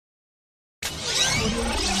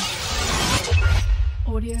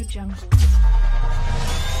Audio Jungle.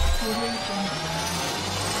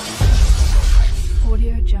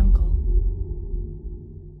 Audio Jungle.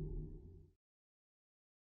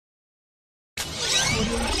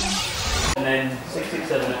 And then 6, 6,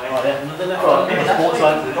 7, 8, right there. Right, sports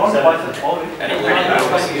line.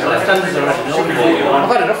 Left-handers are I've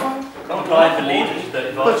had enough. I'm trying for leaders,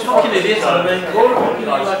 35. But fucking idiots, I mean.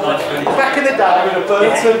 Back in the day with a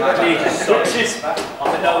Burton. Switches. I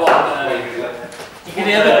know what. You can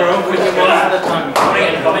hear the drum with the one at a time.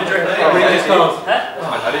 Bring it, commentary. Bring this card. I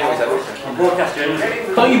didn't always have it. Broadcast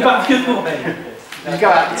journalism. Can't you back your foot? You go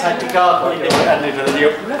out and take the card and leave it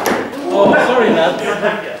you. Oh, sorry, lad.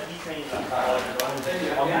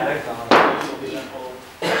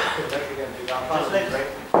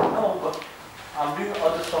 I'm doing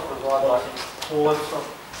other stuff as well, like forward stuff.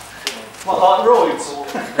 What, like roids?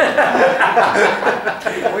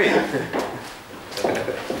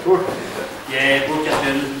 Yeah, broadcast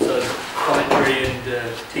journalism, so commentary and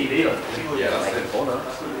TV. Yeah, that's it.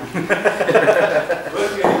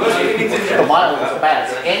 The mile was bad.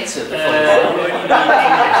 Enter the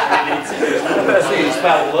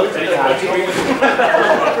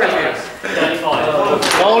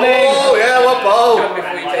Bowling! Oh, yeah, what bowl?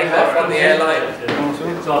 Before you take off on the airline.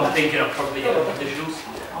 So I'm thinking of probably getting conditionals.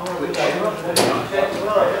 We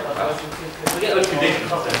get those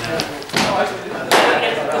conditions.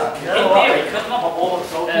 In theory, because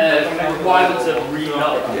my requirements are really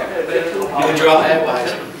low. You can draw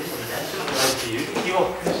airways.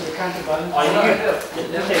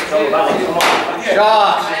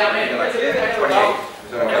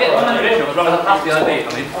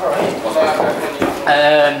 I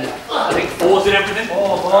think 4's in everything.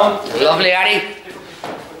 Lovely, Addy.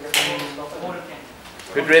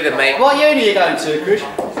 Good rhythm, mate. What uni are you going to, Chris?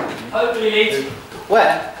 Hopefully Leeds.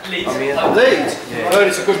 Where? Leeds. Leeds? Yeah. Heard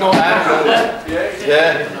it's a good night out.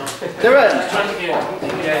 Yeah.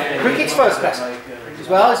 They're cricket's first class as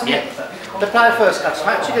well, isn't it? They play first class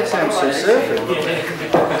match against MC Surfing.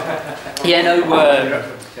 Yeah, no,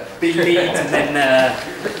 big Leeds and then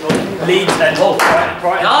Leeds and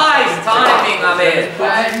Brighton. Nice timing, Amir.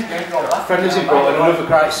 Friend lives in Brighton, another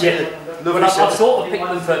great city. But I've sort of picked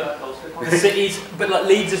them for the cities, but like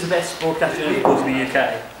Leeds is the best broadcast journalism course in the UK,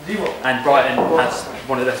 and Brighton has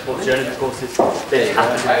one of the best sports journalism courses. They just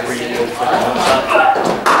happen to be really good for them.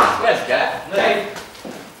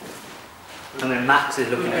 And then Max is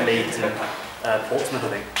looking at Leeds and Portsmouth, I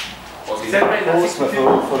think. Portsmouth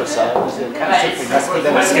are full of sales.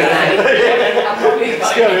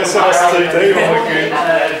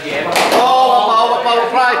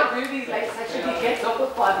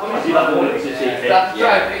 That's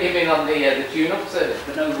right, put him in on the tune-up service.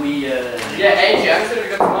 But no, we... Yeah, AJ, I'm going to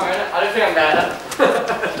go tomorrow, innit? I don't think I'm there.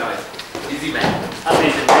 Nice. Easy, man. That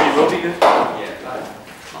means it's really rugby good.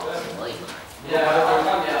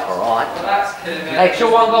 Alright. Extra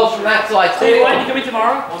 1 goal from that side. Steve, why are you coming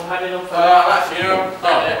tomorrow? That's you.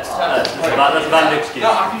 That's a valid excuse.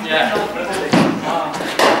 Yeah, no,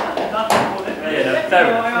 fair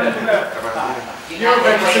enough. You're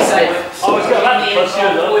ready to say. I was going back to the first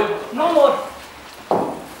year though. No more.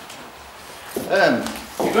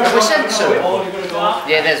 Have we sent some?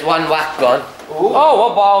 Yeah, there's 1 whack gone. Oh,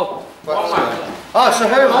 what ball? Oh, so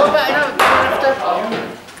who? What about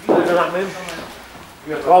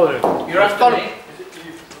You're after me?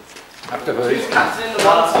 After who? Who's captain the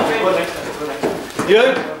one? You?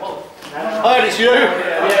 Oh, it's you?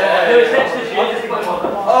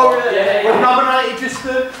 Oh, really? Yeah. We've nominated just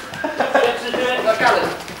to...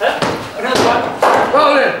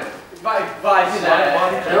 Rolling! Vice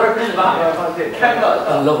they're opening the back. I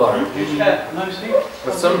love orange.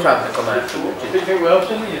 But some traffic come out. Do you think we're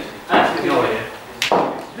opening it?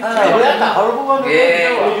 We had that horrible one.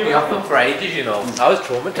 Yeah, we off them for ages, you know. I was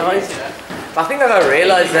traumatised. I think I got to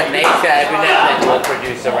realise that nature every now and then will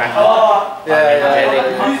produce a record. Oh,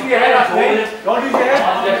 yeah. Use your head, actually. Don't use your head.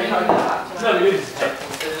 No, use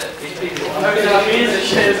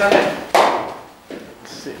it.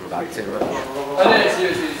 Sitting back to it. I know,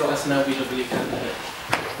 seriously, that's an LBW candidate.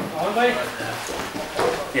 Are they?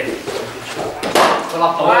 Yeah. Well,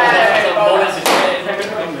 I'll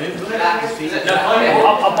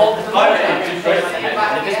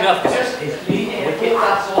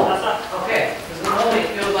okay, because normally it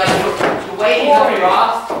feels like you're waiting on your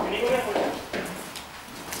ass.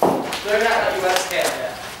 Don't act like you weren't scared.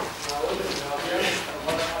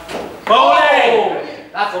 Bowling!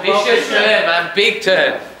 That's a vicious turn, man. Big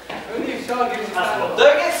turn. Don't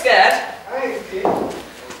get scared.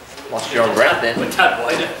 Lost your own breath then. We're tad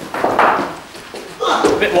wider. A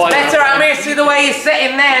bit wider. Better, Amir, see the way you're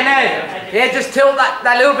sitting there now. Yeah, just tilt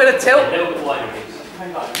that little bit of tilt. A little bit wider.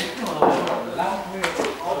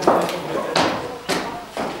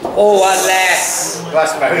 Oh, unless.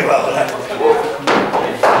 That's very well done.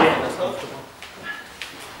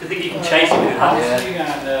 I think you can chase it with your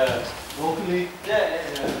hands. Vocally. Yeah.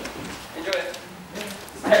 Enjoy it.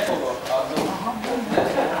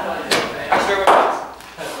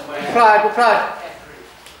 Pride, we're proud.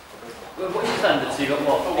 What's your standards? So you got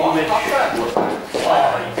what? English? Oh,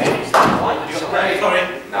 you finished. You got grade? Sorry.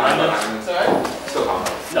 No, Still can't.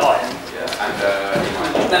 No, I am. Yeah.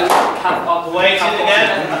 And waiting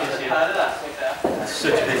again. That's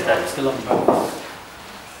such a big step. Still on the boat.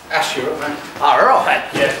 Ash, you're up, man. Alright.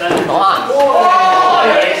 Yeah, standards. Come on.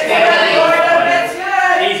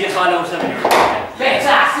 Easiest I know 7.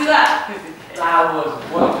 Better, see that? That was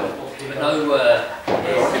wonderful. But no,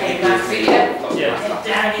 See it?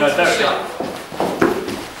 yeah. No, very good.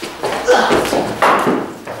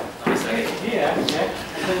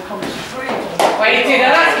 Waiting,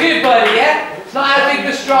 now that's good, buddy, yeah? It's not how big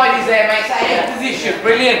the stride is there, mate. It's that head position.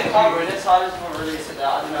 Brilliant.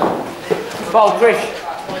 Ball, Trish.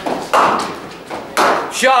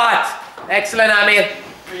 Shot. Excellent, Amir.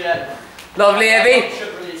 Lovely, Evie.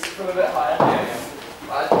 Should release from a bit higher.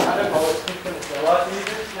 I don't know what's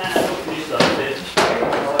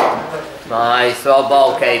Nice, well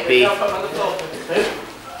ball, KP.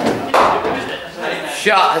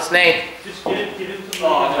 Shot, that's name. Just give him some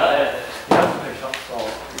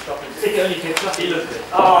It only gets lucky, look at it.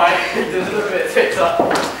 Alright, there's a little bit of TikTok.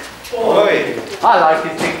 Oi. I like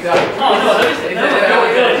his TikTok. Oh, no, That's his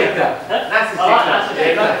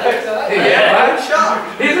TikTok. Yeah, man.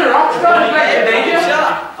 He's a rock star, mate.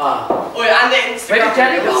 Oh, and the Instagram. Where did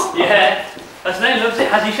Jenny go? Yeah. That's name loves it.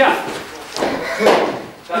 Has he shot?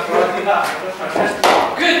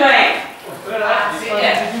 Good, mate.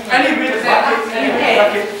 Any bit of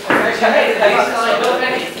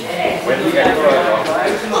When do you get to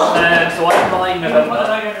work? So I'm flying November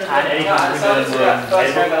and anything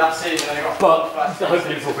between but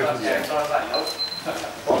hopefully before Christmas.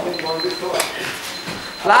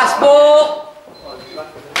 Last ball.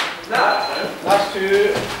 Last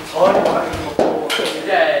two.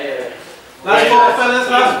 Yeah. Last ball, fellas,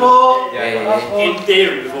 last ball. In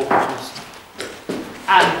theory before Christmas.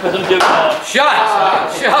 And because I'm doing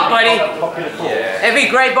Shot, buddy. Every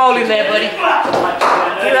great ball in there, buddy. Look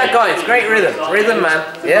at that guy. It's great rhythm. Rhythm, man.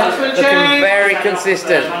 Yeah. Looking very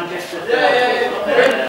consistent.